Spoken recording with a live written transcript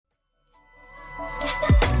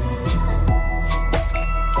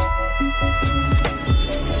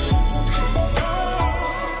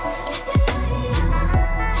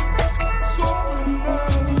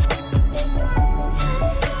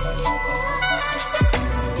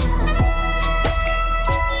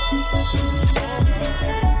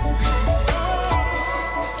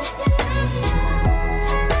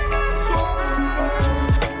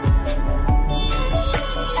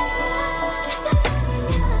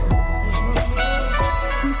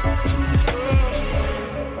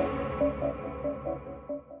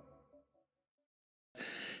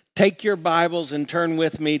Take your Bibles and turn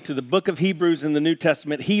with me to the book of Hebrews in the New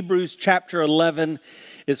Testament. Hebrews chapter 11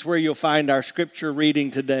 is where you'll find our scripture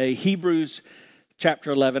reading today. Hebrews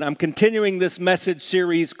chapter 11. I'm continuing this message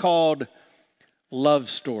series called Love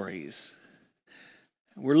Stories.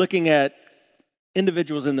 We're looking at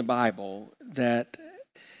individuals in the Bible that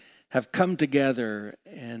have come together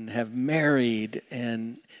and have married,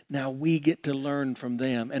 and now we get to learn from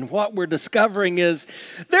them. And what we're discovering is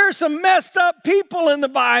there's some messed up people in the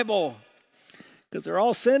Bible because they're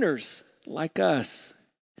all sinners like us.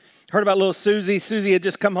 Heard about little Susie. Susie had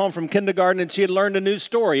just come home from kindergarten and she had learned a new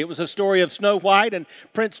story. It was a story of Snow White and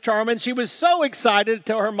Prince Charming. She was so excited to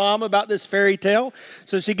tell her mom about this fairy tale.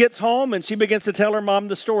 So she gets home and she begins to tell her mom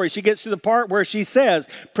the story. She gets to the part where she says,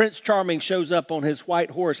 Prince Charming shows up on his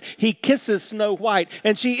white horse. He kisses Snow White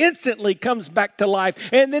and she instantly comes back to life.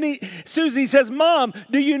 And then Susie says, Mom,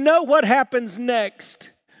 do you know what happens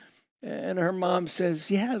next? And her mom says,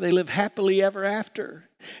 yeah, they live happily ever after.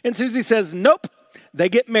 And Susie says, nope. They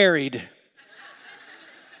get married.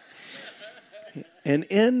 And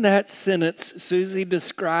in that sentence, Susie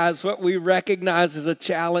describes what we recognize as a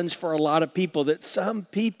challenge for a lot of people, that some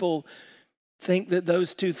people think that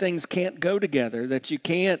those two things can't go together, that you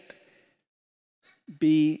can't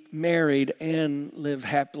be married and live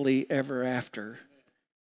happily ever after.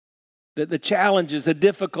 That the challenges, the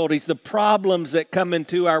difficulties, the problems that come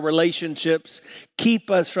into our relationships keep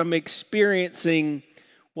us from experiencing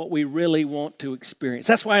what we really want to experience.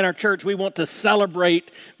 That's why in our church we want to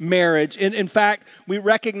celebrate marriage. In fact, we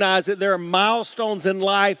recognize that there are milestones in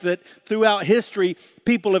life that throughout history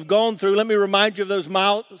people have gone through. Let me remind you of those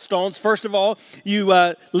milestones. First of all, you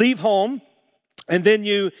leave home, and then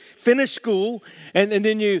you finish school, and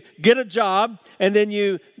then you get a job, and then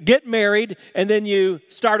you get married, and then you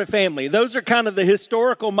start a family. Those are kind of the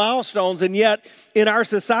historical milestones, and yet in our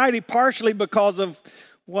society, partially because of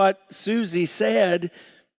what Susie said,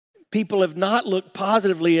 people have not looked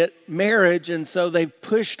positively at marriage, and so they've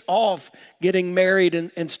pushed off getting married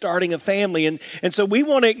and starting a family. And so we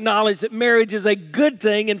want to acknowledge that marriage is a good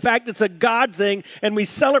thing. In fact, it's a God thing, and we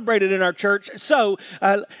celebrate it in our church. So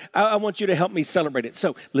I want you to help me celebrate it.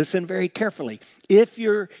 So listen very carefully. If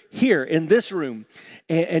you're here in this room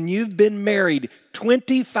and you've been married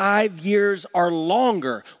 25 years or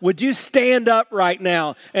longer, would you stand up right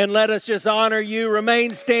now and let us just honor you?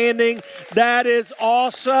 Remain standing. That is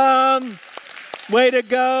awesome. Way to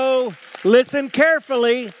go. Listen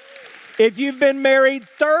carefully. If you've been married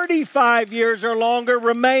 35 years or longer,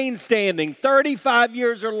 remain standing. 35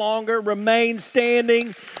 years or longer, remain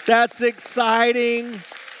standing. That's exciting.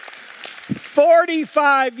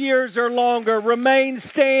 45 years or longer, remain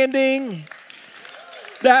standing.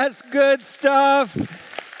 That's good stuff.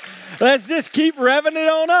 Let's just keep revving it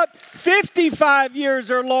on up. 55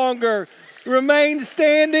 years or longer, remain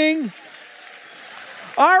standing.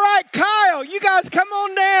 All right, Kyle, you guys come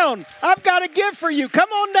on down. I've got a gift for you. Come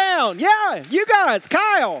on down. Yeah, you guys,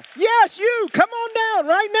 Kyle. Yes, you. Come on down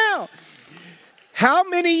right now. How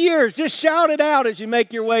many years? Just shout it out as you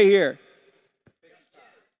make your way here.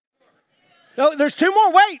 No, there's two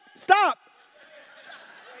more. Wait, stop.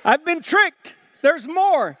 I've been tricked. There's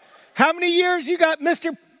more. How many years you got,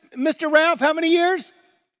 Mr. Ralph? How many years?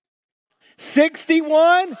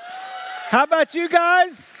 61. How about you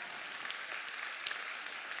guys?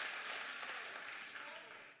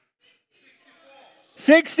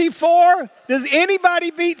 64. Does anybody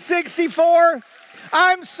beat 64?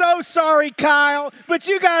 I'm so sorry, Kyle, but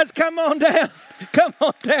you guys come on down. Come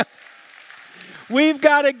on down. We've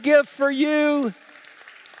got a gift for you.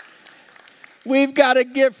 We've got a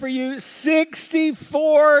gift for you.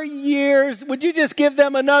 64 years. Would you just give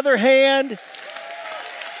them another hand?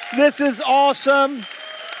 This is awesome.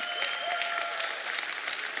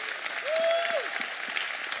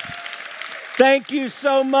 Thank you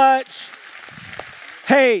so much.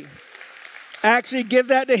 Hey, actually give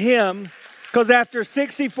that to him, because after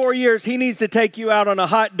 64 years, he needs to take you out on a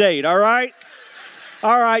hot date, all right?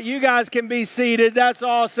 All right, you guys can be seated. That's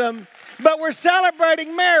awesome. But we're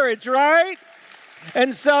celebrating marriage, right?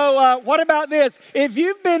 And so what about this? If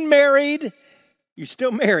you've been married, you're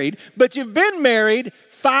still married, but you've been married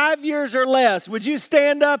 5 years or less, would you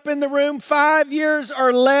stand up in the room? 5 years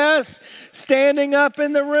or less, standing up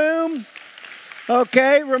in the room.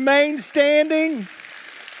 Okay, remain standing.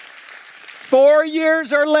 4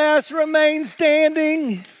 years or less, remain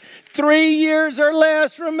standing. 3 years or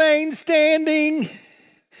less, remain standing.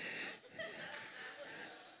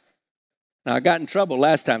 Now, I got in trouble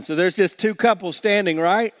last time, so there's just two couples standing,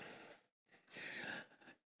 right?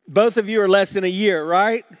 Both of you are less than a year,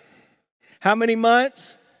 right? How many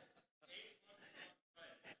months?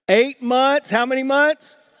 8 months. How many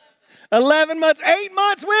months? 11 months, 8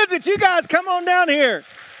 months wins it. You guys come on down here.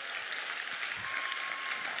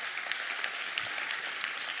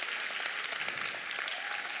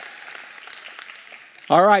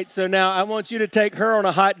 All right, so now I want you to take her on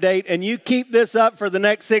a hot date, and you keep this up for the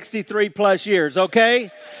next 63 plus years,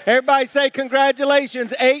 okay? Everybody say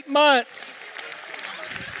congratulations, 8 months.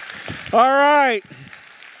 All right.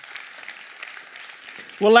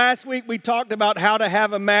 Well, last week we talked about how to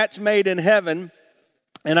have a match made in heaven.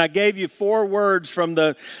 And I gave you 4 words from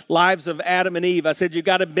the lives of Adam and Eve. I said you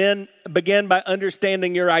got to begin by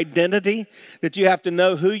understanding your identity, that you have to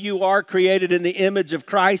know who you are, created in the image of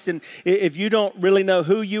Christ. And if you don't really know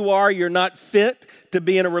who you are, you're not fit to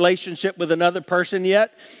be in a relationship with another person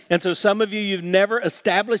yet. And so some of you, you've never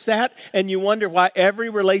established that, and you wonder why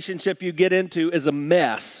every relationship you get into is a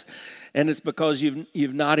mess. And it's because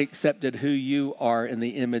you've not accepted who you are in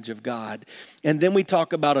the image of God. And then we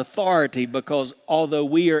talk about authority, because although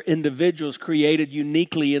we are individuals created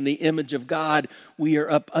uniquely in the image of God, we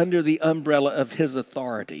are up under the umbrella of His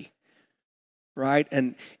authority, right?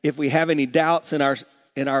 And if we have any doubts in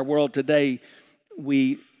our world today,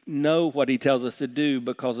 we know what He tells us to do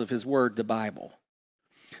because of His Word, the Bible.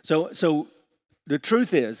 So the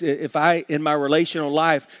truth is, if I, in my relational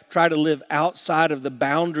life, try to live outside of the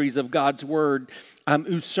boundaries of God's Word, I'm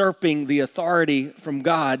usurping the authority from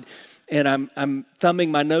God, and I'm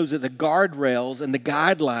thumbing my nose at the guardrails and the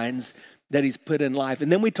guidelines that He's put in life. And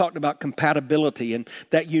then we talked about compatibility and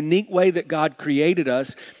that unique way that God created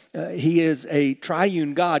us. He is a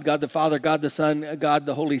triune God, God the Father, God the Son, God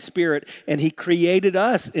the Holy Spirit, and He created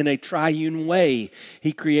us in a triune way.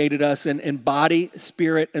 He created us in body,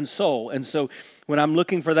 spirit, and soul. And so when I'm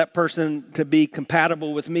looking for that person to be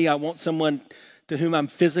compatible with me, I want someone to whom I'm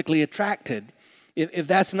physically attracted. If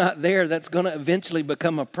that's not there, that's going to eventually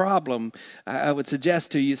become a problem, I would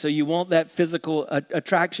suggest to you. So you want that physical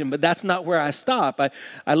attraction, but that's not where I stop.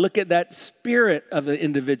 I look at that spirit of the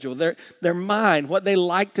individual, their mind, what they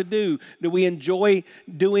like to do. Do we enjoy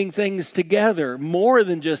doing things together more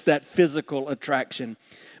than just that physical attraction?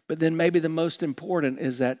 But then maybe the most important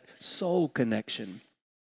is that soul connection,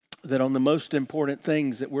 that on the most important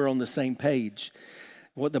things that we're on the same page,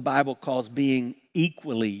 what the Bible calls being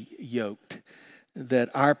equally yoked. That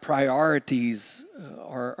our priorities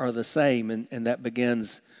are the same, and that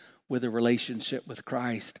begins with a relationship with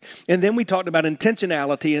Christ. And then we talked about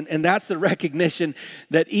intentionality, and that's the recognition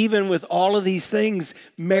that even with all of these things,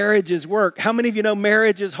 marriage is work. How many of you know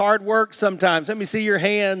marriage is hard work sometimes? Let me see your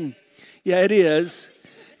hand. Yeah, it is.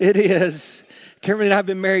 It is. Kimberly and I have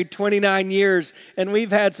been married 29 years, and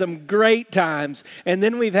we've had some great times, and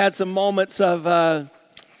then we've had some moments of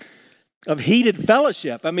heated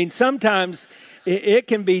fellowship. I mean, sometimes it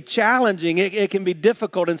can be challenging. It can be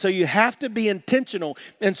difficult. And so you have to be intentional.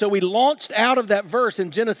 And so we launched out of that verse in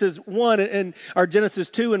Genesis 1 or Genesis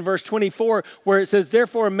 2 and verse 24, where it says,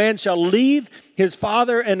 "Therefore a man shall leave his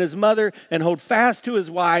father and his mother and hold fast to his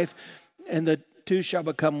wife, and the two shall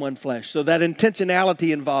become one flesh." So that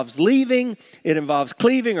intentionality involves leaving, it involves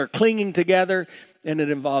cleaving or clinging together, and it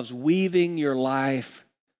involves weaving your life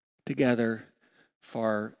together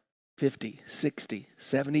for 50, 60,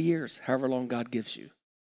 70 years, however long God gives you,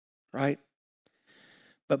 right?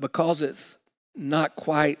 But because it's not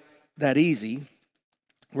quite that easy,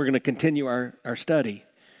 we're going to continue our study.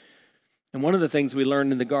 And one of the things we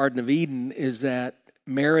learned in the Garden of Eden is that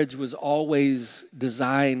marriage was always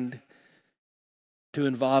designed to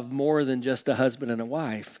involve more than just a husband and a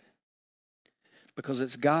wife, because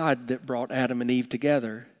it's God that brought Adam and Eve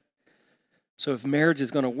together. So if marriage is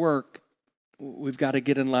going to work, we've got to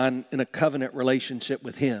get in line in a covenant relationship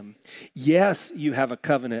with Him. Yes, you have a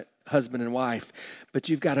covenant, husband and wife, but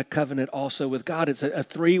you've got a covenant also with God. It's a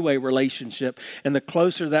three-way relationship. And the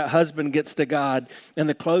closer that husband gets to God and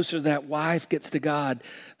the closer that wife gets to God,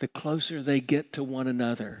 the closer they get to one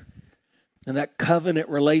another. And that covenant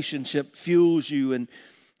relationship fuels you and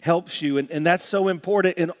helps you. And that's so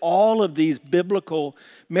important in all of these biblical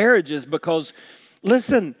marriages, because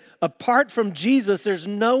listen, apart from Jesus, there's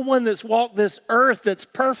no one that's walked this earth that's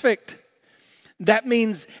perfect. That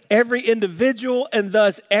means every individual and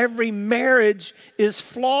thus every marriage is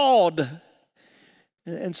flawed.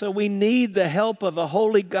 And so we need the help of a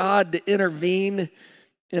holy God to intervene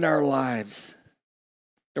in our lives.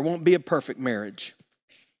 There won't be a perfect marriage,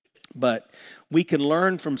 but we can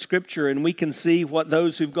learn from Scripture, and we can see what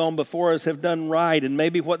those who've gone before us have done right and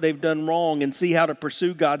maybe what they've done wrong, and see how to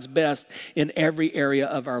pursue God's best in every area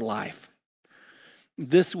of our life.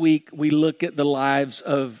 This week, we look at the lives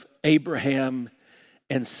of Abraham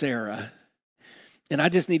and Sarah. And I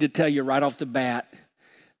just need to tell you right off the bat,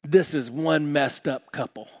 this is one messed up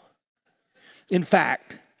couple. In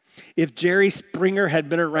fact, If Jerry Springer had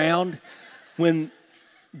been around when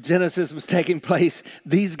Genesis was taking place,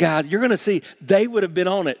 these guys, you're going to see, they would have been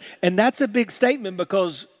on it. And that's a big statement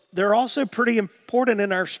because they're also pretty important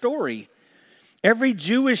in our story. Every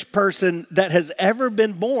Jewish person that has ever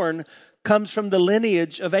been born comes from the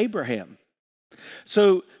lineage of Abraham.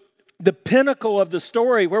 So the pinnacle of the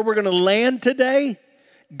story, where we're going to land today,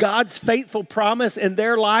 God's faithful promise in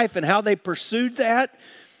their life and how they pursued that,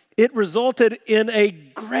 it resulted in a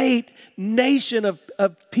great nation of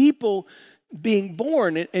people being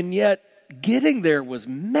born, and yet getting there was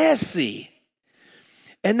messy.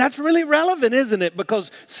 And that's really relevant, isn't it?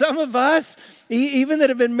 Because some of us, even that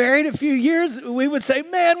have been married a few years, we would say,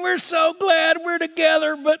 man, we're so glad we're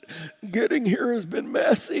together, but getting here has been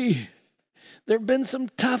messy. There have been some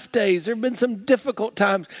tough days. There have been some difficult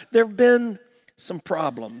times. There have been some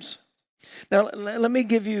problems. Now, let me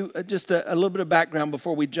give you just a little bit of background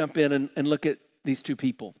before we jump in and look at these two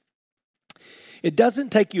people. It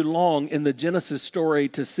doesn't take you long in the Genesis story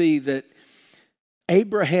to see that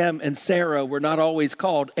Abraham and Sarah were not always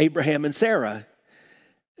called Abraham and Sarah.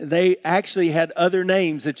 They actually had other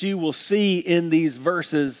names that you will see in these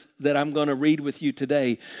verses that I'm going to read with you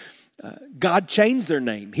today. God changed their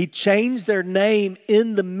name. He changed their name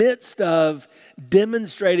in the midst of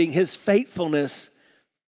demonstrating his faithfulness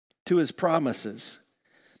to his promises.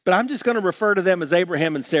 But I'm just going to refer to them as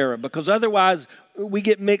Abraham and Sarah because otherwise we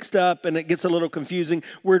get mixed up and it gets a little confusing.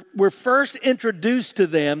 We're first introduced to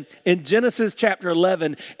them in Genesis chapter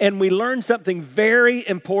 11, and we learn something very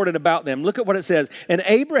important about them. Look at what it says. And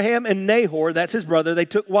Abraham and Nahor, that's his brother, they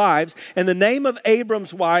took wives, and the name of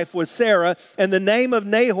Abram's wife was Sarah, and the name of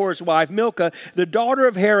Nahor's wife, Milcah, the daughter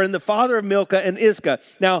of Haran, the father of Milcah and Iscah.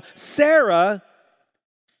 Now, Sarah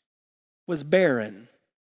was barren.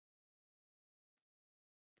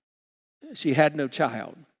 She had no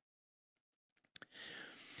child.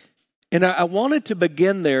 And I wanted to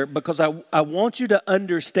begin there because I want you to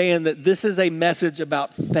understand that this is a message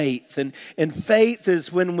about faith. And faith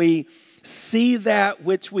is when we see that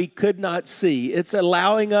which we could not see. It's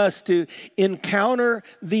allowing us to encounter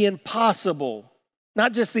the impossible,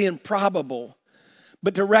 not just the improbable,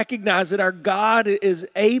 but to recognize that our God is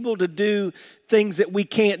able to do things that we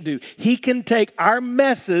can't do. He can take our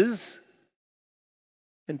messes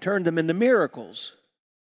and turn them into miracles.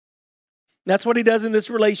 That's what he does in this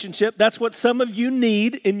relationship. That's what some of you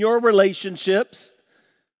need in your relationships.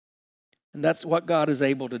 And that's what God is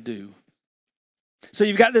able to do. So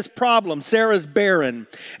you've got this problem. Sarah's barren.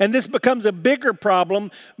 And this becomes a bigger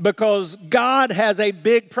problem because God has a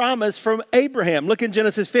big promise from Abraham. Look in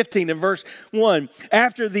Genesis 15 and verse 1.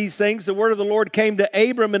 After these things, the word of the Lord came to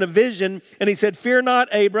Abram in a vision. And he said, "Fear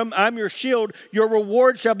not, Abram, I'm your shield. Your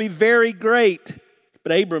reward shall be very great."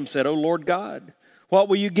 But Abram said, "O Lord God, what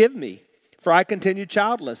will you give me? For I continue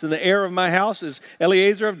childless, and the heir of my house is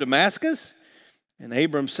Eliezer of Damascus." And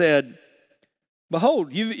Abram said,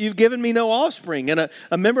 "Behold, you've given me no offspring, and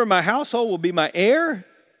a member of my household will be my heir."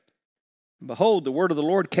 And behold, the word of the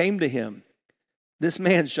Lord came to him. "This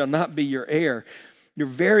man shall not be your heir. Your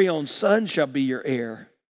very own son shall be your heir."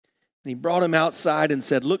 And he brought him outside and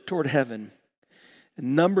said, "Look toward heaven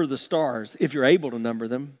and number the stars, if you're able to number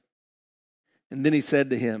them." And then he said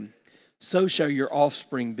to him, "So shall your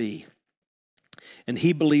offspring be." And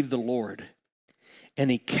he believed the Lord, and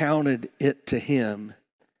he counted it to him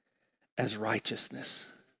as righteousness.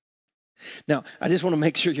 Now, I just want to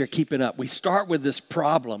make sure you're keeping up. We start with this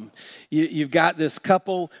problem. You've got this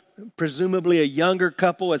couple, presumably a younger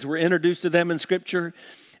couple, as we're introduced to them in Scripture,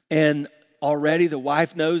 and already the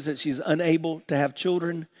wife knows that she's unable to have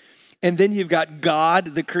children. And then you've got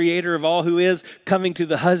God, the creator of all who is, coming to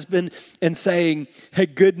the husband and saying, "Hey,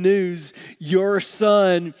 good news, your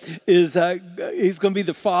son is he's going to be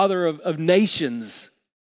the father of nations."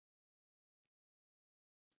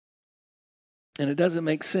 And it doesn't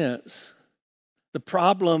make sense. The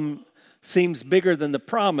problem seems bigger than the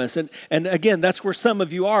promise. And again, that's where some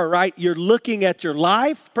of you are, right? You're looking at your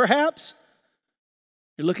life, perhaps.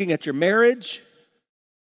 You're looking at your marriage.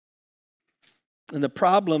 And the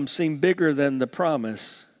problems seem bigger than the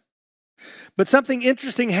promise. But something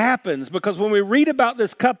interesting happens because when we read about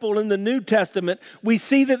this couple in the New Testament, we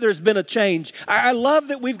see that there's been a change. I love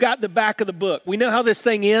that we've got the back of the book. We know how this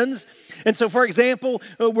thing ends. And so, for example,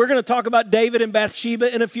 we're going to talk about David and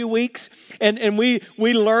Bathsheba in a few weeks. And we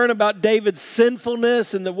learn about David's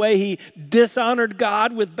sinfulness and the way he dishonored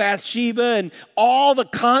God with Bathsheba and all the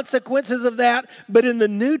consequences of that. But in the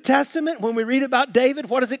New Testament, when we read about David,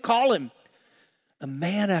 what does it call him? A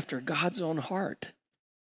man after God's own heart.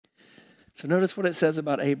 So notice what it says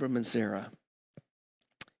about Abram and Sarah.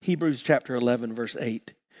 Hebrews chapter 11, verse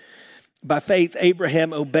 8. By faith,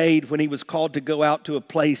 Abraham obeyed when he was called to go out to a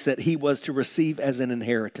place that he was to receive as an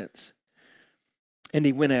inheritance. And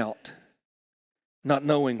he went out, not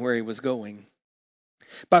knowing where he was going.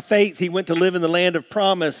 By faith, he went to live in the land of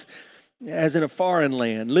promise, as in a foreign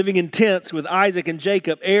land, living in tents with Isaac and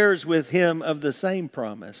Jacob, heirs with him of the same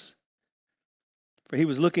promise. For he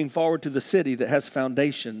was looking forward to the city that has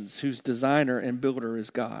foundations, whose designer and builder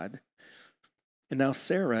is God. And now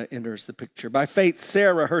Sarah enters the picture. By faith,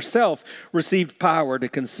 Sarah herself received power to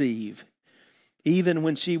conceive, even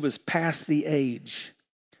when she was past the age,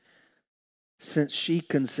 since she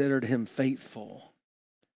considered him faithful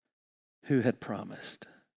who had promised.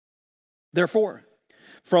 Therefore,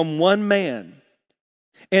 from one man,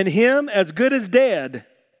 and him as good as dead,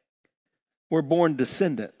 were born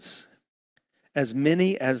descendants, as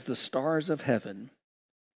many as the stars of heaven,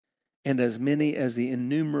 and as many as the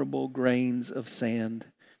innumerable grains of sand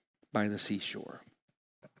by the seashore.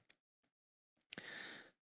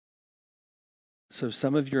 So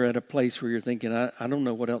some of you are at a place where you're thinking, I don't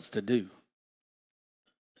know what else to do.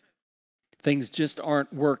 Things just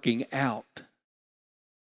aren't working out.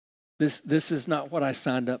 This is not what I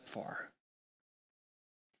signed up for.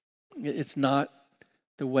 It's not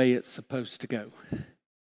the way it's supposed to go.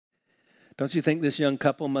 Don't you think this young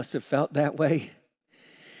couple must have felt that way?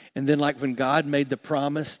 And then like when God made the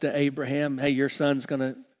promise to Abraham, hey, your son's going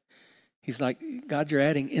to, he's like, God, you're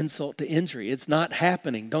adding insult to injury. It's not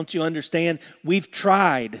happening. Don't you understand? We've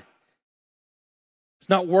tried. It's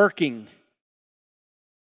not working.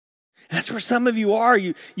 That's where some of you are.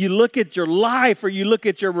 You look at your life or you look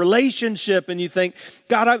at your relationship and you think,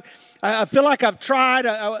 God, I feel like I've tried.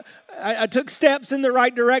 I took steps in the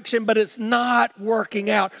right direction, but it's not working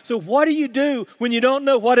out. So what do you do when you don't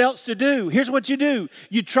know what else to do? Here's what you do.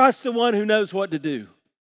 You trust the one who knows what to do.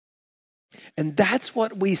 And that's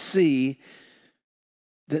what we see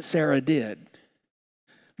that Sarah did.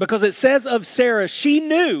 Because it says of Sarah, she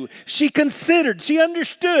knew, she considered, she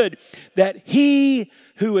understood that he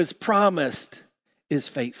who is promised is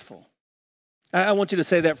faithful. I want you to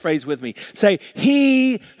say that phrase with me. Say,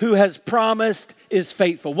 he who has promised is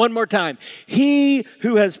faithful. One more time. He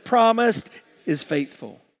who has promised is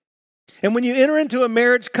faithful. And when you enter into a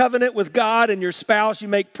marriage covenant with God and your spouse, you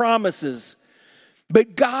make promises.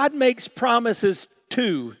 But God makes promises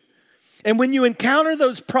too. And when you encounter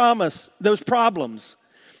those problems,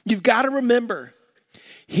 you've got to remember,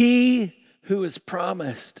 he who is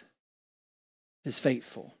promised is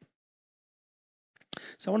faithful.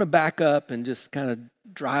 So I want to back up and just kind of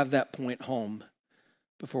drive that point home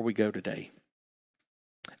before we go today.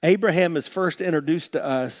 Abraham is first introduced to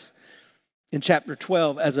us in chapter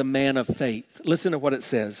 12 as a man of faith. Listen to what it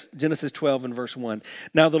says, Genesis 12 and verse 1.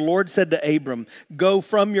 Now the Lord said to Abram, go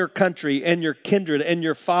from your country and your kindred and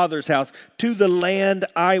your father's house to the land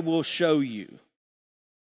I will show you.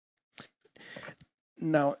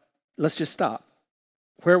 Now, let's just stop.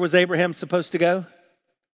 Where was Abraham supposed to go?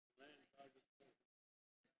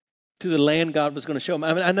 To the land God was going to show him.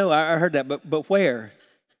 I mean, I know, I heard that, but where?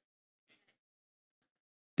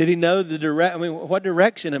 Did he know what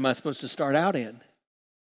direction am I supposed to start out in?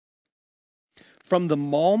 From the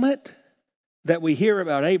moment that we hear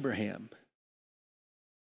about Abraham,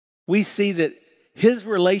 we see that his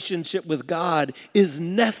relationship with God is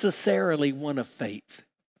necessarily one of faith.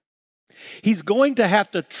 He's going to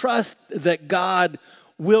have to trust that God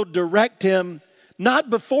will direct him,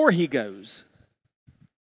 not before he goes,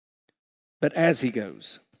 but as he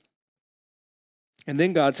goes. And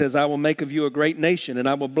then God says, I will make of you a great nation, and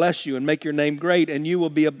I will bless you and make your name great, and you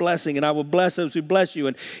will be a blessing, and I will bless those who bless you,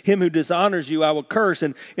 and him who dishonors you I will curse,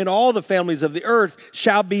 and in all the families of the earth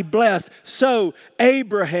shall be blessed. So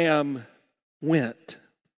Abraham went.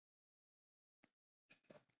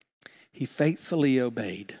 He faithfully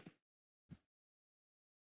obeyed.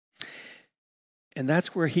 And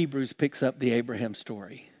that's where Hebrews picks up the Abraham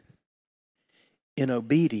story. In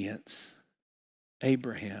obedience,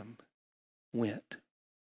 Abraham went.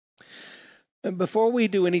 And before we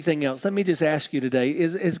do anything else, let me just ask you today,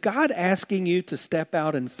 is God asking you to step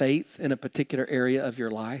out in faith in a particular area of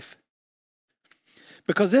your life?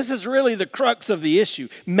 Because this is really the crux of the issue.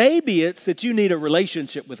 Maybe it's that you need a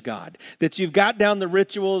relationship with God, that you've got down the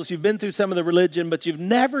rituals, you've been through some of the religion, but you've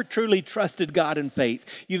never truly trusted God in faith.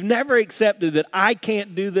 You've never accepted that I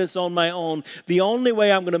can't do this on my own. The only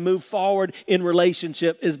way I'm going to move forward in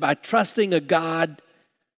relationship is by trusting a God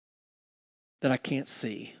that I can't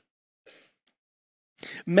see.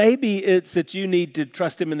 Maybe it's that you need to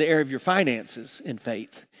trust him in the area of your finances in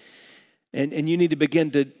faith. And you need to begin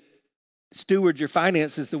to steward your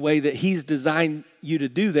finances the way that he's designed you to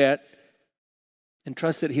do that and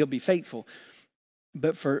trust that he'll be faithful.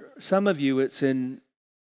 But for some of you, it's in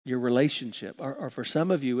your relationship, or for some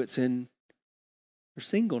of you, it's in your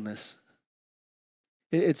singleness.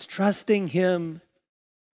 It's trusting Him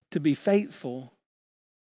to be faithful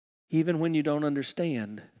even when you don't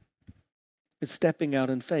understand. It's stepping out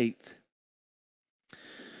in faith.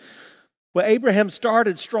 Well, Abraham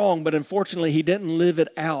started strong, but unfortunately he didn't live it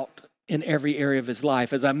out in every area of his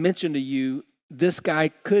life. As I mentioned to you, this guy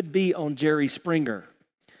could be on Jerry Springer.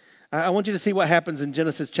 I want you to see what happens in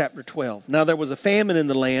Genesis chapter 12. Now there was a famine in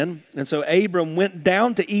the land, and so Abram went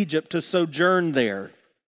down to Egypt to sojourn there.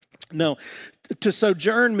 No, to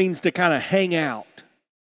sojourn means to kind of hang out.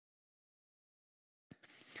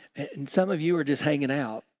 And some of you are just hanging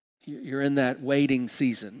out. You're in that waiting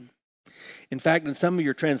season. In fact, in some of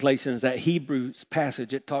your translations, that Hebrew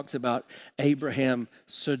passage, it talks about Abraham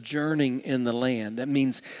sojourning in the land. That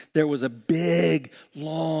means there was a big,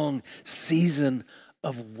 long season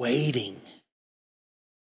of waiting.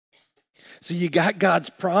 So you got God's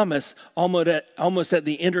promise almost at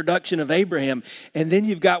the introduction of Abraham, and then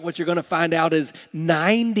you've got what you're going to find out is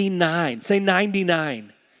 99. Say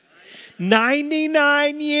 99.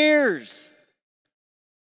 99 years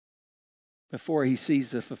before he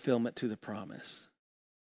sees the fulfillment to the promise.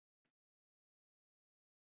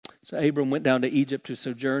 So Abram went down to Egypt to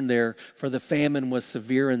sojourn there, for the famine was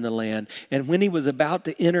severe in the land. And when he was about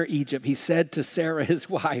to enter Egypt, he said to Sarah, his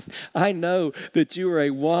wife, I know that you are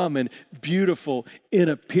a woman beautiful in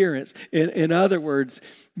appearance. In other words,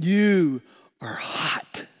 you are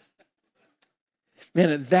hot.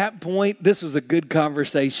 Man, at that point, this was a good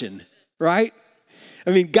conversation, right?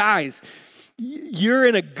 I mean, guys, you're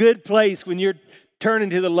in a good place when you're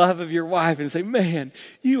turning to the love of your wife and say, man,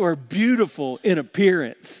 you are beautiful in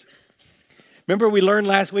appearance. Remember we learned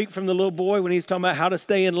last week from the little boy when he was talking about how to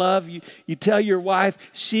stay in love? You tell your wife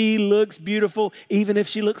she looks beautiful even if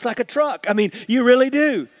she looks like a truck. I mean, you really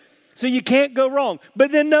do. So you can't go wrong.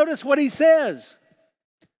 But then notice what he says.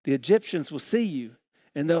 The Egyptians will see you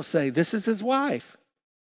and they'll say, this is his wife.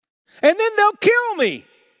 And then they'll kill me.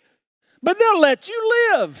 But they'll let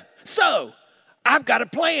you live. So I've got a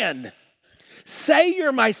plan. Say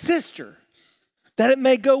you're my sister, that it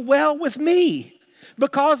may go well with me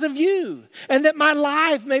because of you, and that my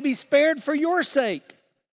life may be spared for your sake.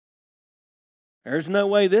 There's no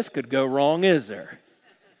way this could go wrong, is there?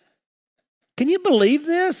 Can you believe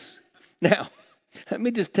this? Now, let me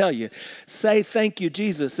just tell you, say thank you,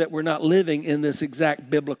 Jesus, that we're not living in this exact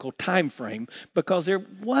biblical time frame, because there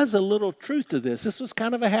was a little truth to this. This was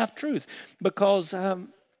kind of a half-truth, because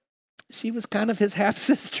she was kind of his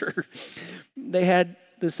half-sister. They had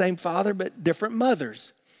the same father, but different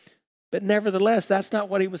mothers. But nevertheless, that's not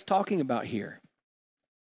what he was talking about here.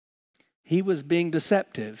 He was being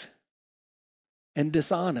deceptive and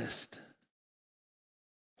dishonest.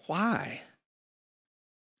 Why?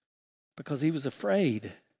 Because he was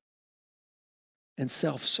afraid and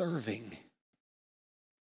self-serving.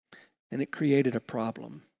 And it created a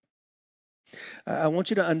problem. I want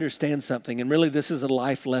you to understand something, and really this is a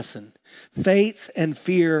life lesson. Faith and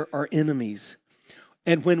fear are enemies.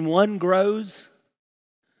 And when one grows,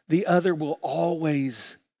 the other will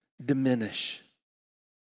always diminish.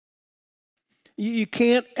 You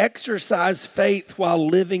can't exercise faith while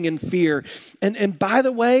living in fear. And by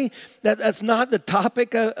the way, that's not the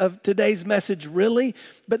topic of today's message really,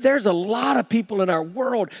 but there's a lot of people in our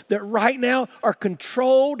world that right now are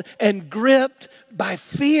controlled and gripped by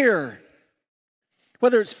fear.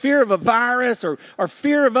 Whether it's fear of a virus or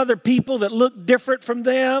fear of other people that look different from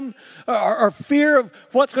them or fear of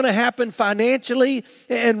what's going to happen financially.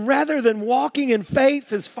 And rather than walking in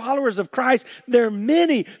faith as followers of Christ, there are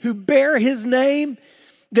many who bear His name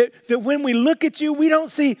that when we look at you, we don't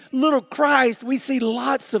see little Christ, we see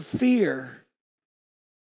lots of fear.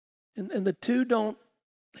 And the two don't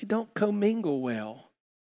commingle well.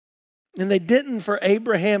 And they didn't for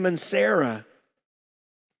Abraham and Sarah.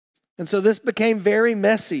 And so this became very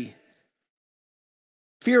messy.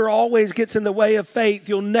 Fear always gets in the way of faith.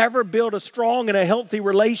 You'll never build a strong and a healthy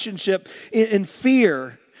relationship in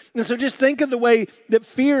fear. And so just think of the way that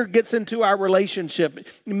fear gets into our relationship.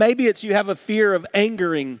 Maybe it's you have a fear of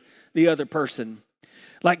angering the other person.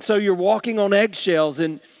 Like so you're walking on eggshells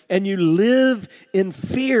and you live in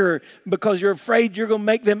fear because you're afraid you're going to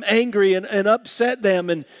make them angry and upset them.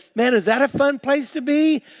 And man, is that a fun place to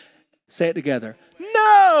be? Say it together.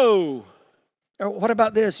 No! Or what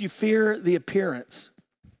about this? You fear the appearance.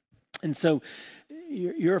 And so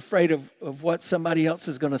you're afraid of what somebody else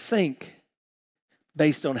is going to think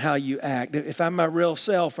based on how you act. If I'm my real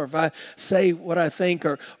self, or if I say what I think,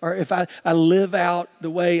 or if I live out the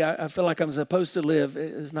way I feel like I'm supposed to live,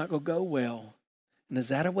 it's not going to go well. And is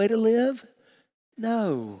that a way to live?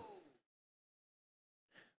 No.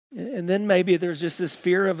 And then maybe there's just this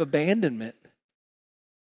fear of abandonment.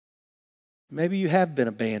 Maybe you have been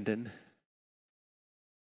abandoned.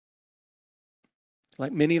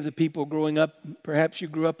 Like many of the people growing up, perhaps you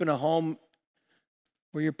grew up in a home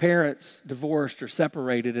where your parents divorced or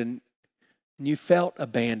separated and you felt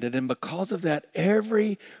abandoned. And because of that,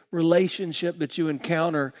 every relationship that you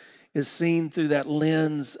encounter is seen through that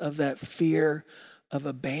lens of that fear of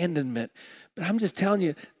abandonment. But I'm just telling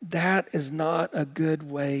you, that is not a good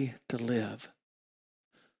way to live.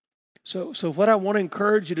 So what I want to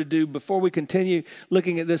encourage you to do before we continue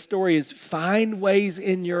looking at this story is find ways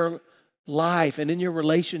in your life and in your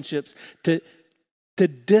relationships to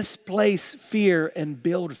displace fear and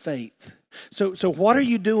build faith. So what are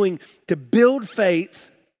you doing to build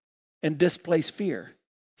faith and displace fear?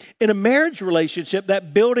 In a marriage relationship,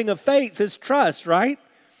 that building of faith is trust, right?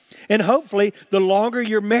 And hopefully, the longer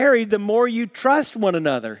you're married, the more you trust one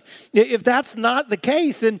another. If that's not the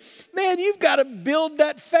case, then, man, you've got to build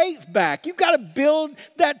that faith back. You've got to build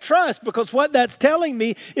that trust, because what that's telling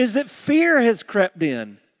me is that fear has crept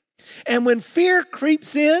in. And when fear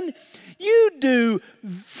creeps in, you do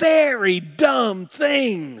very dumb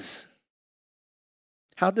things.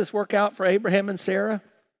 How'd this work out for Abraham and Sarah?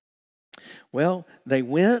 Well, they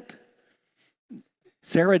went.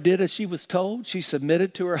 Sarah did as she was told. She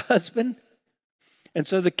submitted to her husband. And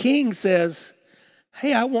so the king says,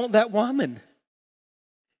 hey, I want that woman.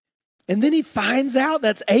 And then he finds out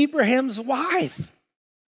that's Abraham's wife.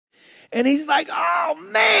 And he's like, oh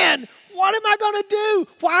man, what am I going to do?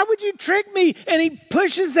 Why would you trick me? And he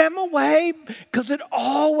pushes them away, because it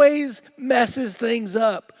always messes things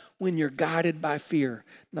up when you're guided by fear,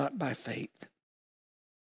 not by faith.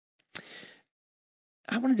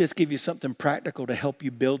 I want to just give you something practical to help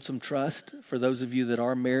you build some trust for those of you that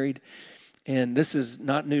are married. And this is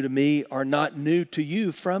not new to me or not new to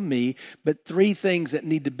you from me, but 3 things that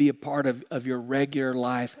need to be a part of your regular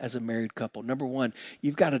life as a married couple. Number 1,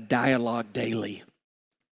 you've got to dialogue daily.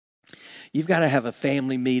 You've got to have a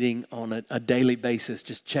family meeting on a daily basis,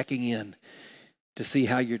 just checking in to see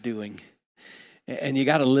how you're doing. And you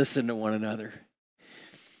got to listen to one another.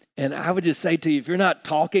 And I would just say to you, if you're not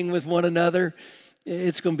talking with one another,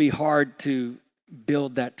 it's going to be hard to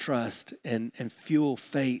build that trust and fuel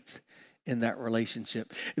faith in that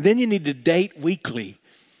relationship. And then you need to date weekly.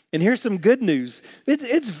 And here's some good news.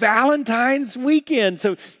 It's Valentine's weekend,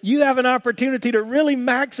 so you have an opportunity to really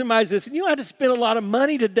maximize this. And you don't have to spend a lot of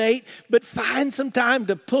money to date, but find some time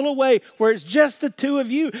to pull away where it's just the two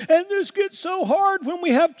of you. And this gets so hard when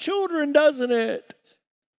we have children, doesn't it?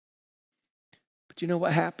 But you know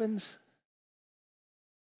what happens?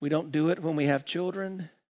 We don't do it when we have children.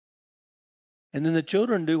 And then the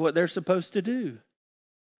children do what they're supposed to do.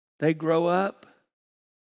 They grow up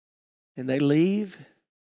and they leave.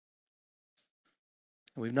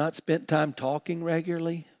 We've not spent time talking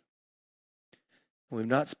regularly. We've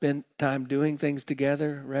not spent time doing things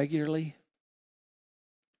together regularly.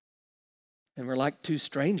 And we're like 2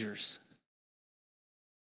 strangers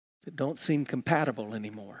that don't seem compatible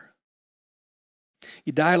anymore.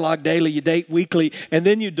 You dialogue daily, you date weekly, and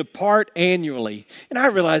then you depart annually. And I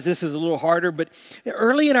realize this is a little harder, but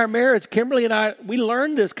early in our marriage, Kimberly and I, we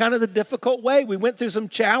learned this kind of the difficult way. We went through some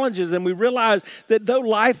challenges, and we realized that though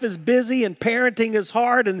life is busy and parenting is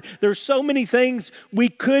hard, and there's so many things we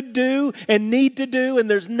could do and need to do, and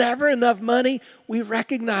there's never enough money, we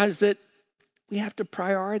recognize that we have to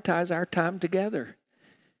prioritize our time together.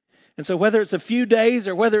 And so whether it's a few days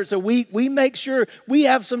or whether it's a week, we make sure we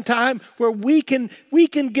have some time where we can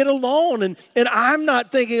get alone. And I'm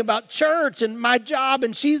not thinking about church and my job,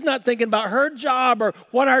 and she's not thinking about her job or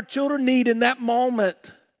what our children need in that moment.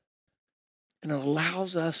 And it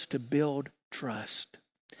allows us to build trust.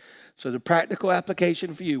 So the practical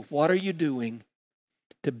application for you, what are you doing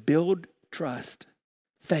to build trust,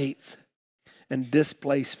 faith, and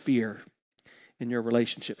displace fear in your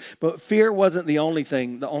relationship? But fear wasn't the only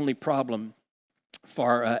problem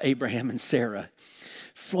for Abraham and Sarah.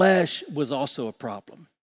 Flesh was also a problem.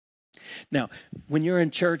 Now, when you're in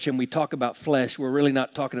church and we talk about flesh, we're really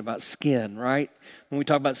not talking about skin, right? When we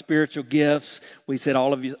talk about spiritual gifts, we said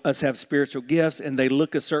all of us have spiritual gifts, and they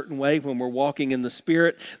look a certain way when we're walking in the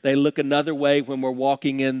Spirit. They look another way when we're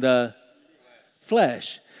walking in the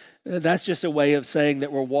flesh. That's just a way of saying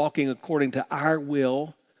that we're walking according to our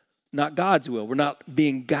will, not God's will. We're not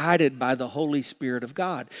being guided by the Holy Spirit of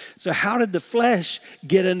God. So how did the flesh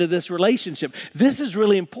get into this relationship? This is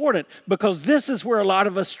really important because this is where a lot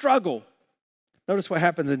of us struggle. Notice what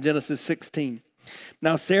happens in Genesis 16.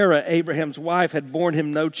 Now Sarah, Abraham's wife, had borne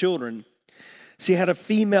him no children. She had a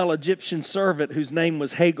female Egyptian servant whose name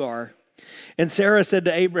was Hagar. And Sarah said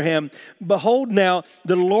to Abraham, behold, now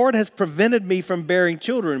the Lord has prevented me from bearing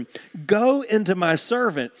children. Go into my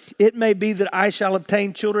servant. It may be that I shall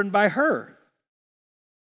obtain children by her.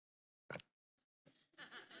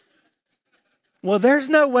 Well, there's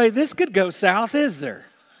no way this could go south, is there?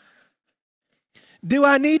 Do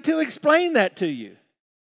I need to explain that to you?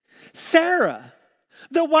 Sarah,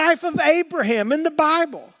 the wife of Abraham in the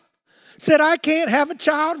Bible, said, I can't have a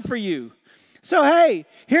child for you. So, hey,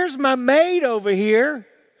 here's my maid over here.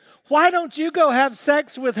 Why don't you go have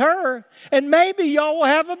sex with her and maybe y'all will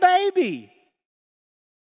have a baby?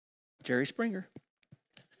 Jerry Springer.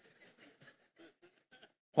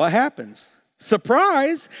 What happens?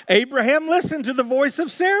 Surprise, Abraham listened to the voice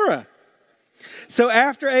of Sarah. So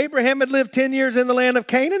after Abraham had lived 10 years in the land of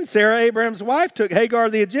Canaan, Sarah, Abraham's wife, took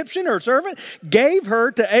Hagar the Egyptian, her servant, gave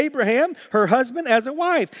her to Abraham, her husband, as a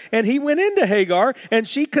wife. And he went into Hagar, and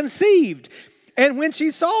she conceived. And when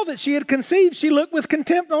she saw that she had conceived, she looked with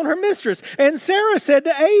contempt on her mistress. And Sarah said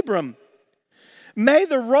to Abram, may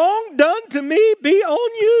the wrong done to me be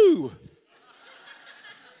on you.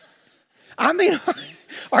 I mean,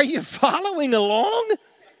 are you following along?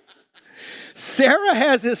 Sarah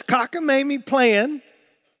has this cockamamie plan.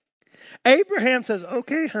 Abraham says,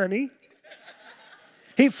 okay, honey.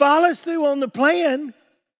 He follows through on the plan.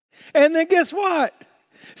 And then guess what?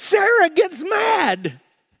 Sarah gets mad.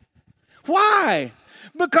 Why?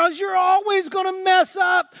 Because you're always going to mess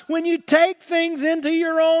up when you take things into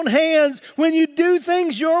your own hands. When you do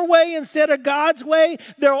things your way instead of God's way,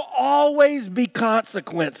 there will always be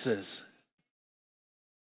consequences.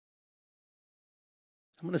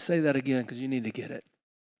 I'm going to say that again because you need to get it.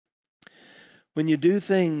 When you do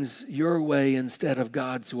things your way instead of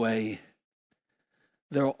God's way,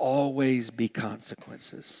 there will always be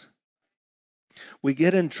consequences. We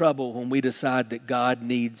get in trouble when we decide that God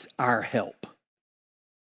needs our help.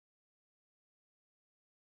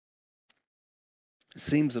 It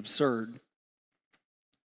seems absurd.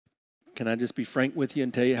 Can I just be frank with you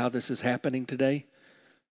and tell you how this is happening today?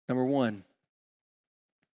 Number one,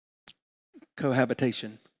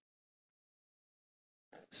 cohabitation.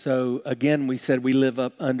 So again, we said we live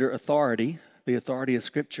up under authority, the authority of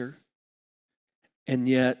Scripture, and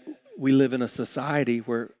yet we live in a society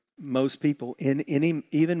where most people,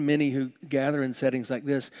 even many who gather in settings like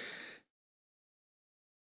this,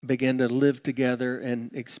 begin to live together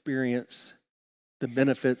and experience the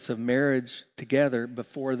benefits of marriage together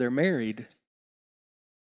before they're married.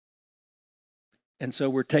 And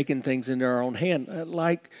so we're taking things into our own hand.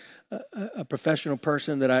 Like a professional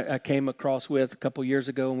person that I came across with a couple years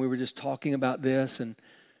ago, and we were just talking about this, and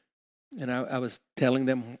I was telling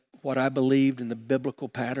them what I believed in the biblical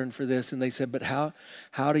pattern for this, and they said, but how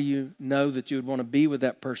do you know that you would want to be with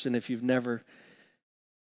that person if you've never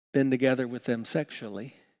been together with them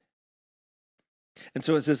sexually? And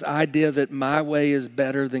so it's this idea that my way is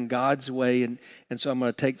better than God's way, and so I'm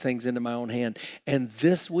going to take things into my own hand. And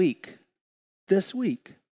this week,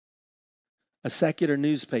 a secular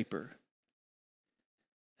newspaper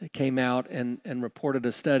came out and reported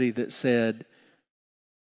a study that said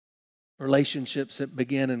relationships that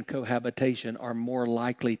begin in cohabitation are more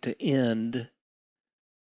likely to end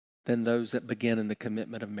than those that begin in the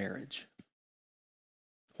commitment of marriage.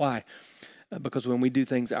 Why? Because when we do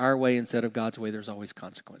things our way instead of God's way, there's always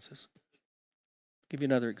consequences. I'll give you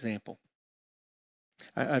another example.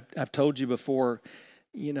 I've told you before,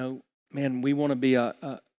 man, we want to be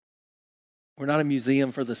we're not a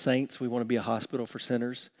museum for the saints. We want to be a hospital for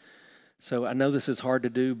sinners. So I know this is hard to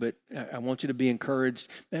do, but I want you to be encouraged.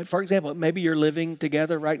 For example, maybe you're living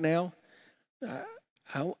together right now.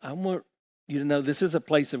 I want you to know this is a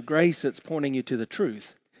place of grace that's pointing you to the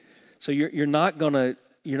truth. So you're not gonna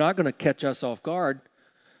catch us off guard.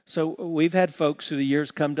 So we've had folks through the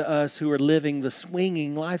years come to us who are living the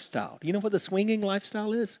swinging lifestyle. Do you know what the swinging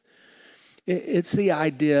lifestyle is? It's the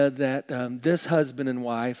idea that this husband and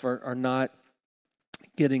wife are not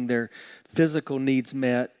getting their physical needs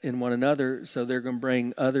met in one another, so they're going to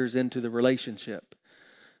bring others into the relationship.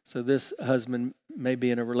 So this husband may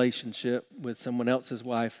be in a relationship with someone else's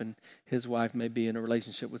wife, and his wife may be in a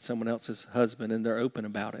relationship with someone else's husband, and they're open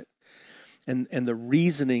about it. And the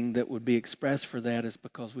reasoning that would be expressed for that is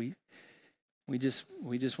because we just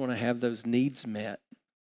want to have those needs met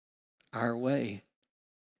our way.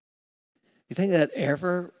 You think that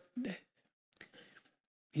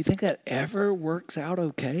ever works out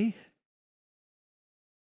okay?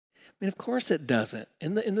 I mean, of course it doesn't.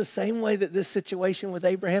 In the same way that this situation with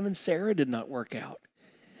Abraham and Sarah did not work out.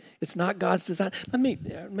 It's not God's design. Let me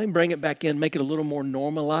bring it back in, make it a little more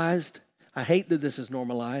normalized. I hate that this is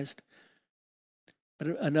normalized.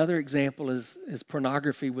 But another example is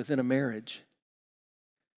pornography within a marriage,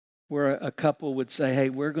 where a couple would say, hey,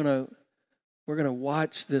 we're gonna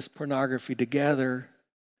watch this pornography together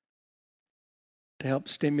to help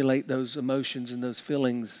stimulate those emotions and those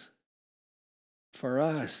feelings for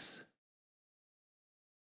us.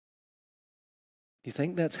 Do you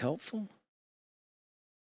think that's helpful?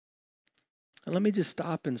 And let me just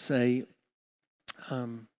stop and say,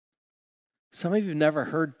 some of you have never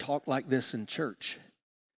heard talk like this in church.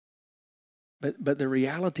 But the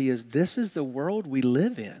reality is, this is the world we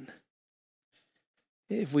live in.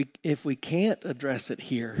 If we can't address it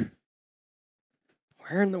here,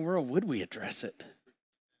 where in the world would we address it?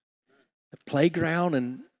 The playground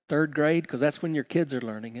in 3rd grade, because that's when your kids are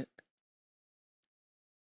learning it.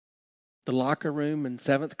 The locker room in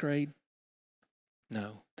 7th grade?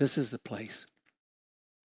 No, this is the place.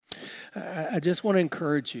 I just want to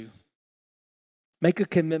encourage you. Make a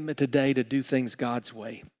commitment today to do things God's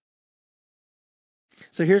way.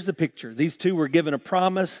 So here's the picture. These two were given a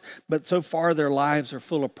promise, but so far their lives are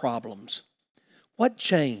full of problems. What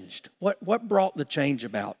changed? What brought the change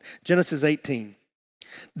about? Genesis 18.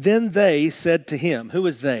 Then they said to him, who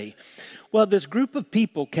is they? Well, this group of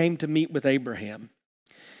people came to meet with Abraham.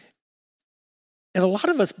 And a lot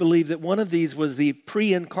of us believe that one of these was the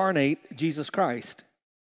pre-incarnate Jesus Christ,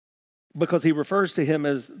 because he refers to him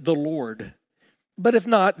as the Lord. But if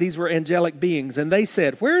not, these were angelic beings. And they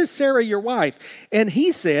said, where is Sarah, your wife? And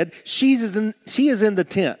he said, she is in the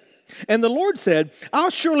tent. And the Lord said,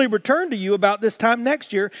 I'll surely return to you about this time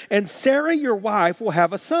next year, and Sarah, your wife, will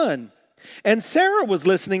have a son. And Sarah was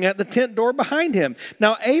listening at the tent door behind him.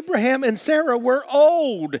 Now, Abraham and Sarah were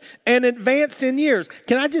old and advanced in years.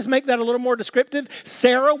 Can I just make that a little more descriptive?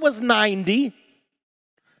 Sarah was 90.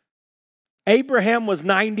 Abraham was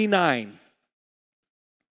 99.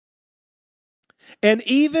 And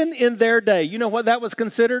even in their day, you know what that was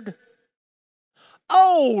considered?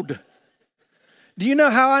 Old. Do you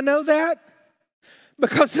know how I know that?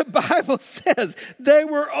 Because the Bible says they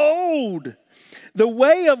were old. The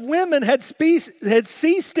way of women had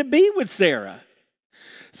ceased to be with Sarah.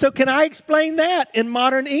 So can I explain that in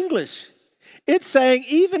modern English? It's saying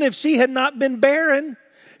even if she had not been barren,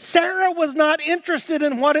 Sarah was not interested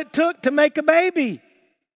in what it took to make a baby.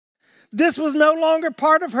 This was no longer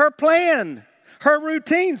part of her plan, her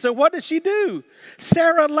routine. So what does she do?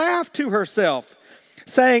 Sarah laughed to herself,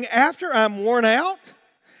 saying, after I'm worn out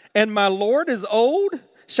and my Lord is old,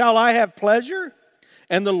 shall I have pleasure?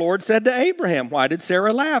 And the Lord said to Abraham, why did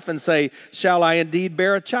Sarah laugh and say, shall I indeed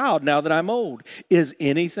bear a child now that I'm old? Is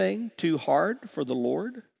anything too hard for the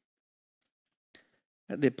Lord?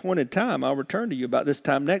 At the appointed time, I'll return to you about this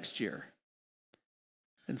time next year,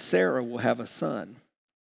 and Sarah will have a son.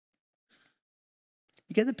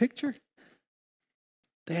 You get the picture?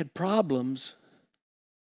 They had problems,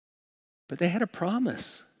 but they had a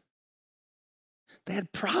promise. They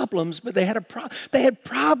had problems, but they had a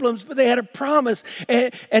promise.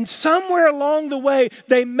 And somewhere along the way,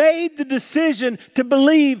 they made the decision to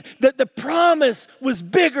believe that the promise was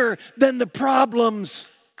bigger than the problems.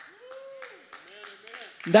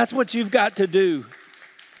 That's what you've got to do.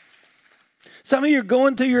 Some of you are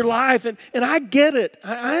going through your life, and I get it.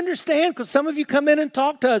 I understand, because some of you come in and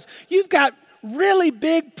talk to us. You've got really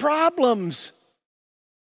big problems.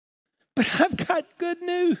 But I've got good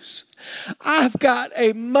news. I've got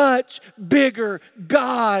a much bigger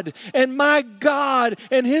God. And my God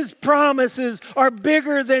and His promises are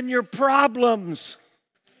bigger than your problems.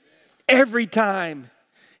 Every time,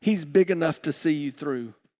 He's big enough to see you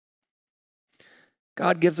through.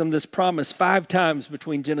 God gives them this promise 5 times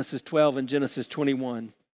between Genesis 12 and Genesis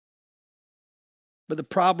 21. But the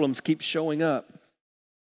problems keep showing up.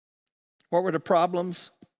 What were the problems?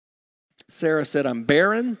 Sarah said, I'm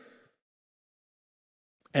barren.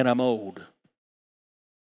 And I'm old.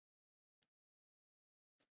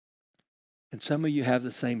 And some of you have the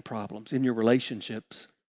same problems in your relationships.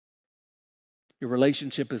 Your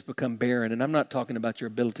relationship has become barren. And I'm not talking about your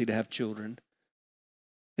ability to have children.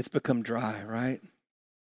 It's become dry, right?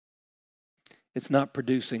 It's not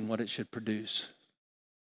producing what it should produce.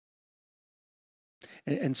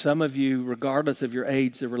 And some of you, regardless of your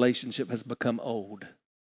age, the relationship has become old.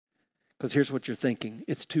 Because here's what you're thinking.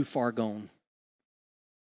 It's too far gone.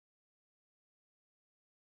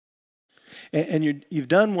 And you've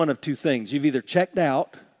done one of 2 things. You've either checked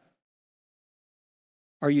out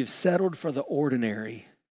or you've settled for the ordinary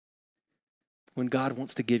when God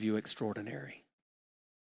wants to give you extraordinary.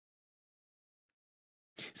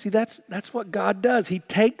 See, that's what God does. He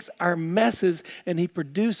takes our messes and He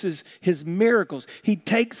produces His miracles. He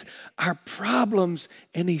takes our problems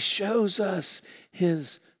and He shows us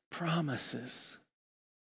His promises.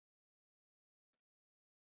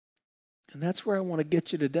 And that's where I want to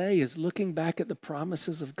get you today, is looking back at the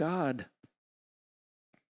promises of God.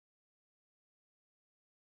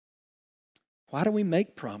 Why do we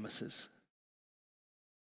make promises?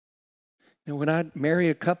 And when I marry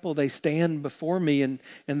a couple, they stand before me and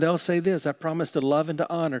they'll say this: I promise to love and to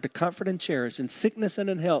honor, to comfort and cherish, in sickness and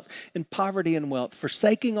in health, in poverty and wealth,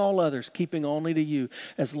 forsaking all others, keeping only to you,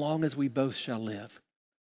 as long as we both shall live.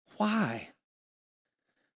 Why?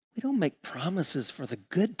 We don't make promises for the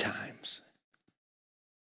good times.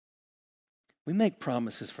 We make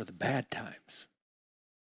promises for the bad times.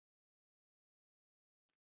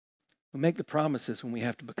 We make the promises when we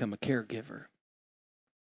have to become a caregiver.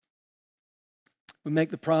 We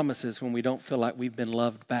make the promises when we don't feel like we've been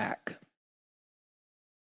loved back.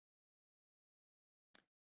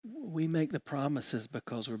 We make the promises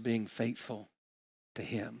because we're being faithful to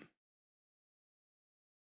Him.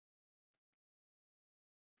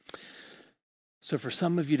 So for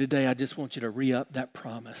some of you today, I just want you to re-up that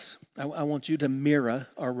promise. I want you to mirror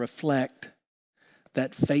or reflect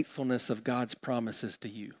that faithfulness of God's promises to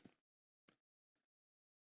you.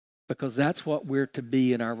 Because that's what we're to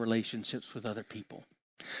be in our relationships with other people.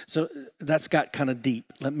 So that's got kind of deep.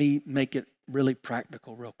 Let me make it really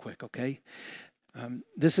practical real quick, okay?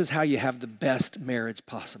 This is how you have the best marriage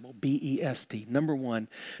possible. BEST. Number one,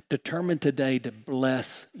 determine today to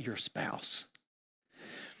bless your spouse.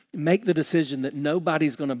 Make the decision that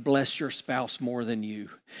nobody's going to bless your spouse more than you.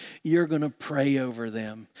 You're going to pray over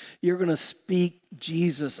them. You're going to speak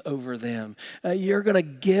Jesus over them. You're going to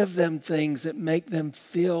give them things that make them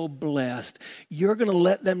feel blessed. You're going to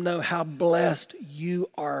let them know how blessed you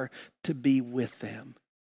are to be with them.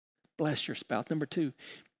 Bless your spouse. Number two,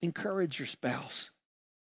 encourage your spouse.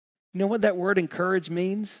 You know what that word encourage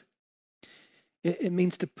means? It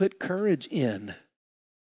means to put courage in.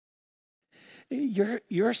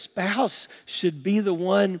 Your spouse should be the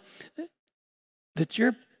one that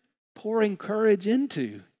you're pouring courage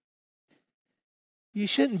into. You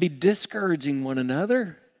shouldn't be discouraging one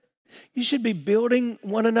another. You should be building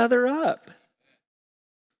one another up.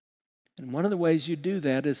 And one of the ways you do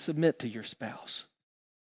that is submit to your spouse.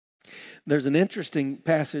 There's an interesting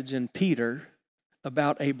passage in Peter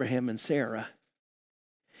about Abraham and Sarah.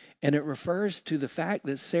 And it refers to the fact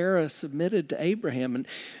that Sarah submitted to Abraham.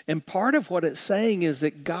 And part of what it's saying is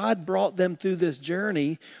that God brought them through this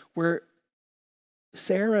journey where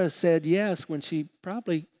Sarah said yes when she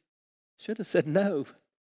probably should have said no.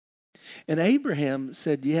 And Abraham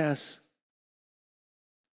said yes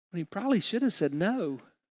when he probably should have said no.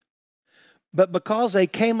 But because they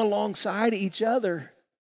came alongside each other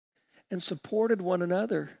and supported one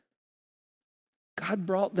another, God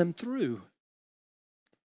brought them through.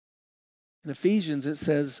 In Ephesians, it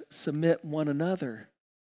says, submit one another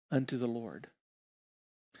unto the Lord.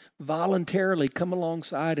 Voluntarily come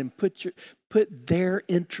alongside and put their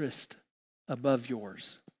interest above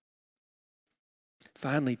yours.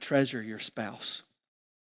 Finally, treasure your spouse.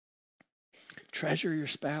 Treasure your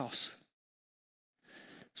spouse.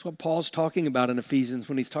 That's what Paul's talking about in Ephesians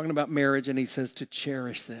when he's talking about marriage, and he says to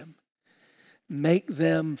cherish them. Make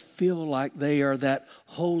them feel like they are that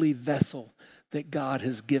holy vessel that God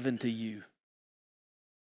has given to you.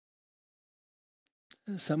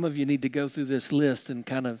 Some of you need to go through this list and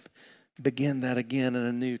kind of begin that again and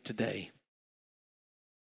anew today.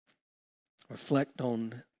 Reflect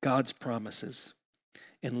on God's promises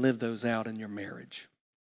and live those out in your marriage.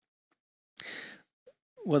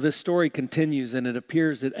 Well, this story continues, and it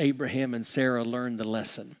appears that Abraham and Sarah learned the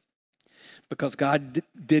lesson. Because God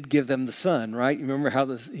did give them the son, right? You remember how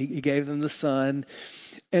He gave them the son,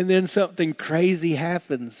 and then something crazy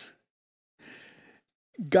happens.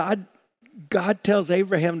 God tells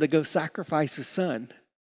Abraham to go sacrifice his son.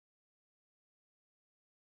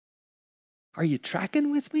 Are you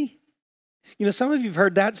tracking with me? You know, some of you have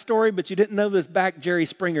heard that story, but you didn't know this back Jerry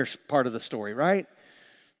Springer's part of the story, right?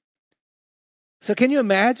 So can you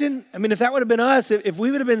imagine? I mean, if that would have been us, if we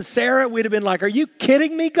would have been Sarah, we'd have been like, are you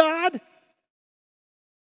kidding me, God?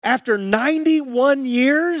 After 91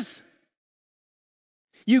 years,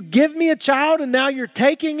 you give me a child and now you're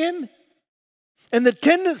taking him? And the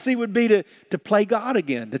tendency would be to play God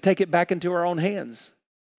again, to take it back into our own hands.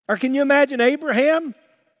 Or can you imagine Abraham?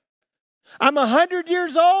 I'm 100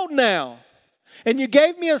 years old now, and you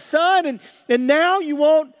gave me a son, and now you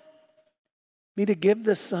want me to give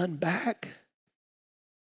this son back?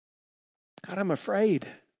 God, I'm afraid.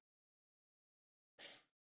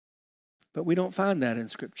 But we don't find that in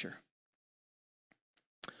Scripture.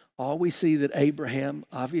 All we see that Abraham,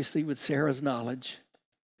 obviously with Sarah's knowledge,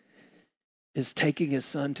 is taking his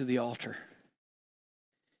son to the altar.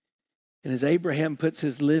 And as Abraham puts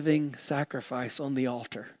his living sacrifice on the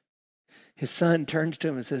altar, his son turns to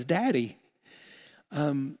him and says, Daddy,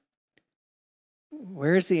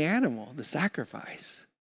 where's the animal, the sacrifice?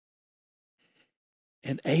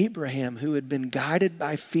 And Abraham, who had been guided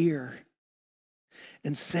by fear,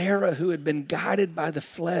 and Sarah, who had been guided by the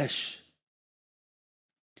flesh,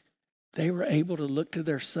 they were able to look to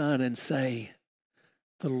their son and say,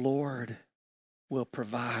 the Lord will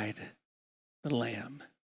provide the lamb.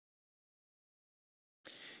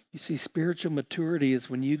 You see, spiritual maturity is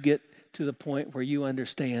when you get to the point where you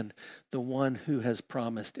understand the one who has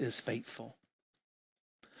promised is faithful.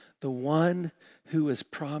 The one who has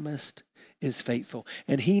promised is faithful.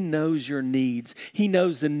 And he knows your needs. He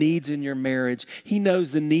knows the needs in your marriage. He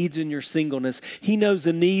knows the needs in your singleness. He knows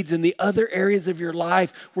the needs in the other areas of your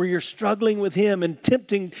life where you're struggling with him and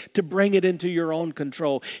tempting to bring it into your own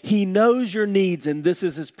control. He knows your needs, and this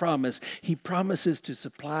is his promise. He promises to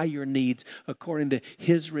supply your needs according to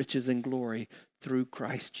his riches and glory through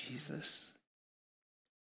Christ Jesus.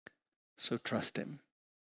 So trust him.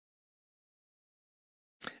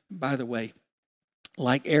 By the way,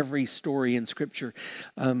 like every story in Scripture,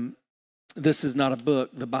 this is not a book,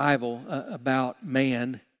 the Bible, about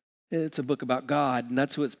man. It's a book about God, and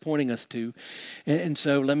that's what it's pointing us to. And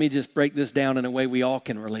so let me just break this down in a way we all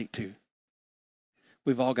can relate to.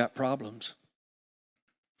 We've all got problems.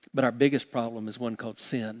 But our biggest problem is one called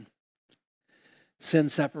sin. Sin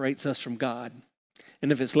separates us from God.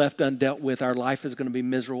 And if it's left undealt with, our life is going to be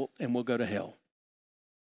miserable and we'll go to hell.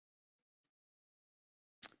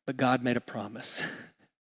 But God made a promise.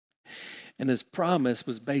 And his promise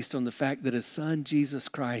was based on the fact that his son, Jesus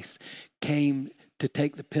Christ, came to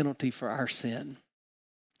take the penalty for our sin.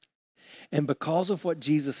 And because of what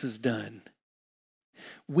Jesus has done,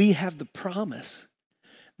 we have the promise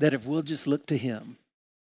that if we'll just look to him,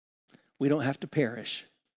 we don't have to perish,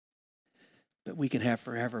 but we can have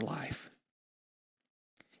forever life.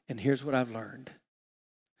 And here's what I've learned.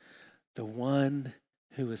 The one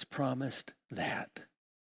who has promised that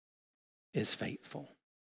is faithful.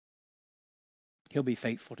 He'll be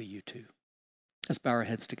faithful to you too. Let's bow our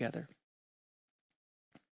heads together.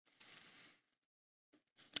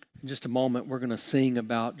 In just a moment, we're going to sing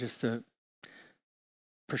about just the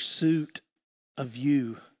pursuit of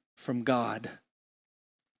you from God,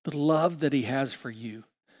 the love that he has for you.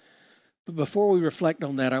 But before we reflect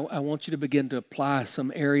on that, I want you to begin to apply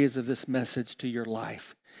some areas of this message to your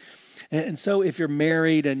life. And so if you're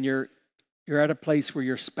married and you're at a place where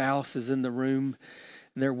your spouse is in the room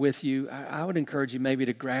and they're with you, I would encourage you maybe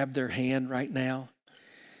to grab their hand right now.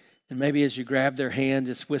 And maybe as you grab their hand,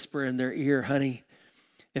 just whisper in their ear, honey,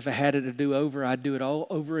 if I had it to do over, I'd do it all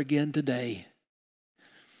over again today.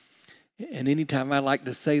 And anytime I like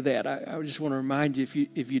to say that, I just want to remind you,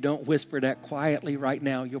 if you don't whisper that quietly right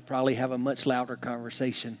now, you'll probably have a much louder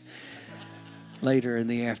conversation later in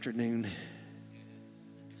the afternoon.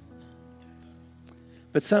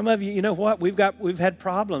 But some of you, you know what? We've had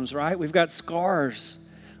problems, right? We've got scars.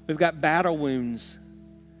 We've got battle wounds.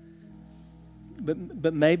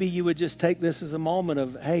 But maybe you would just take this as a moment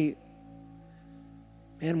of, hey,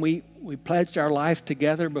 man, we pledged our life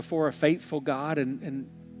together before a faithful God, and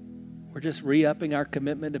we're just re-upping our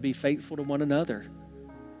commitment to be faithful to one another.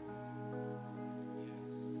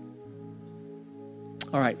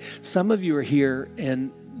 All right, some of you are here,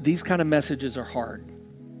 and these kind of messages are hard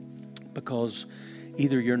because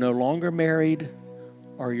either you're no longer married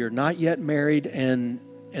or you're not yet married, and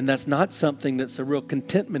that's not something that's a real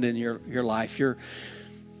contentment in your life.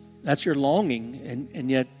 That's your longing,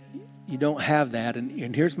 and yet you don't have that.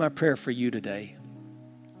 And here's my prayer for you today.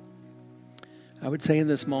 I would say in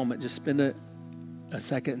this moment, just spend a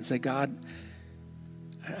second and say, God,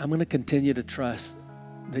 I'm going to continue to trust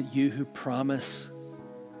that you who promise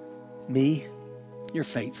me, you're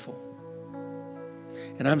faithful.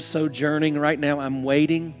 And I'm sojourning right now. I'm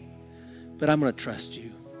waiting, but I'm going to trust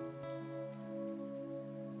you.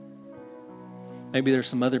 Maybe there's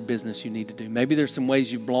some other business you need to do. Maybe there's some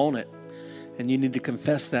ways you've blown it, and you need to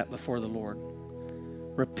confess that before the Lord.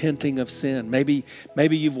 Repenting of sin. Maybe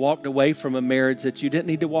you've walked away from a marriage that you didn't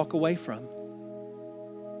need to walk away from.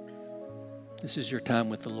 This is your time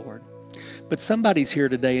with the Lord. But somebody's here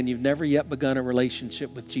today and you've never yet begun a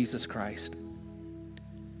relationship with Jesus Christ.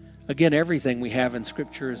 Again, everything we have in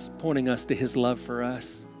Scripture is pointing us to his love for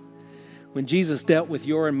us. When Jesus dealt with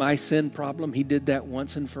your and my sin problem, he did that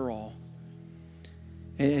once and for all.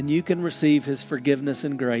 And you can receive his forgiveness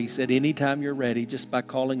and grace at any time you're ready just by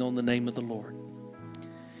calling on the name of the Lord.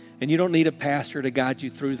 And you don't need a pastor to guide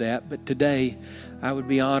you through that, but today I would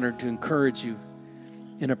be honored to encourage you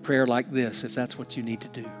in a prayer like this if that's what you need to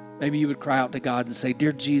do. Maybe you would cry out to God and say,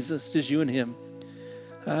 Dear Jesus, just you and him,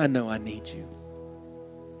 I know I need you.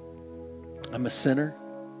 I'm a sinner.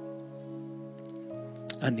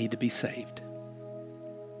 I need to be saved.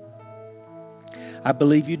 I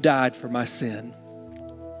believe you died for my sin.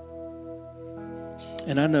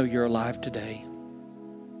 And I know you're alive today.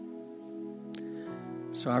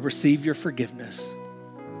 So I receive your forgiveness.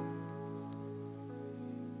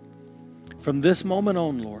 From this moment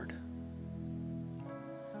on, Lord,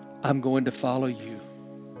 I'm going to follow you.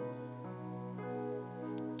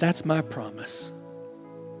 That's my promise.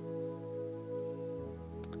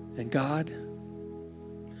 And God,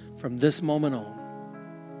 from this moment on,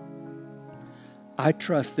 I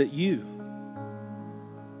trust that you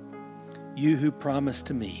who promised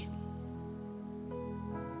to me,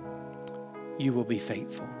 you will be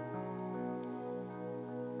faithful.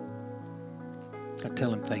 I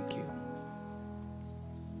tell him thank you.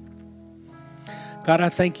 God, I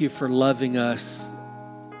thank you for loving us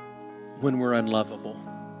when we're unlovable.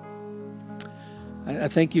 I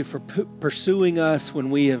thank you for pursuing us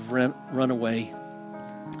when we have run away.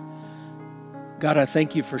 God, I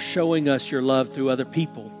thank you for showing us your love through other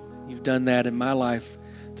people. You've done that in my life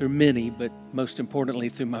through many, but most importantly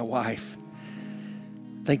through my wife.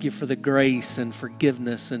 Thank you for the grace and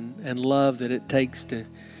forgiveness and love that it takes to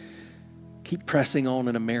keep pressing on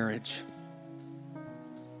in a marriage.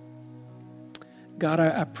 God,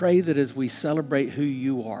 I pray that as we celebrate who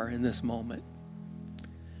you are in this moment,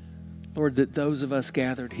 Lord, that those of us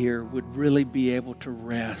gathered here would really be able to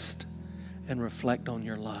rest and reflect on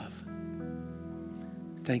your love.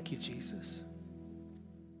 Thank you, Jesus.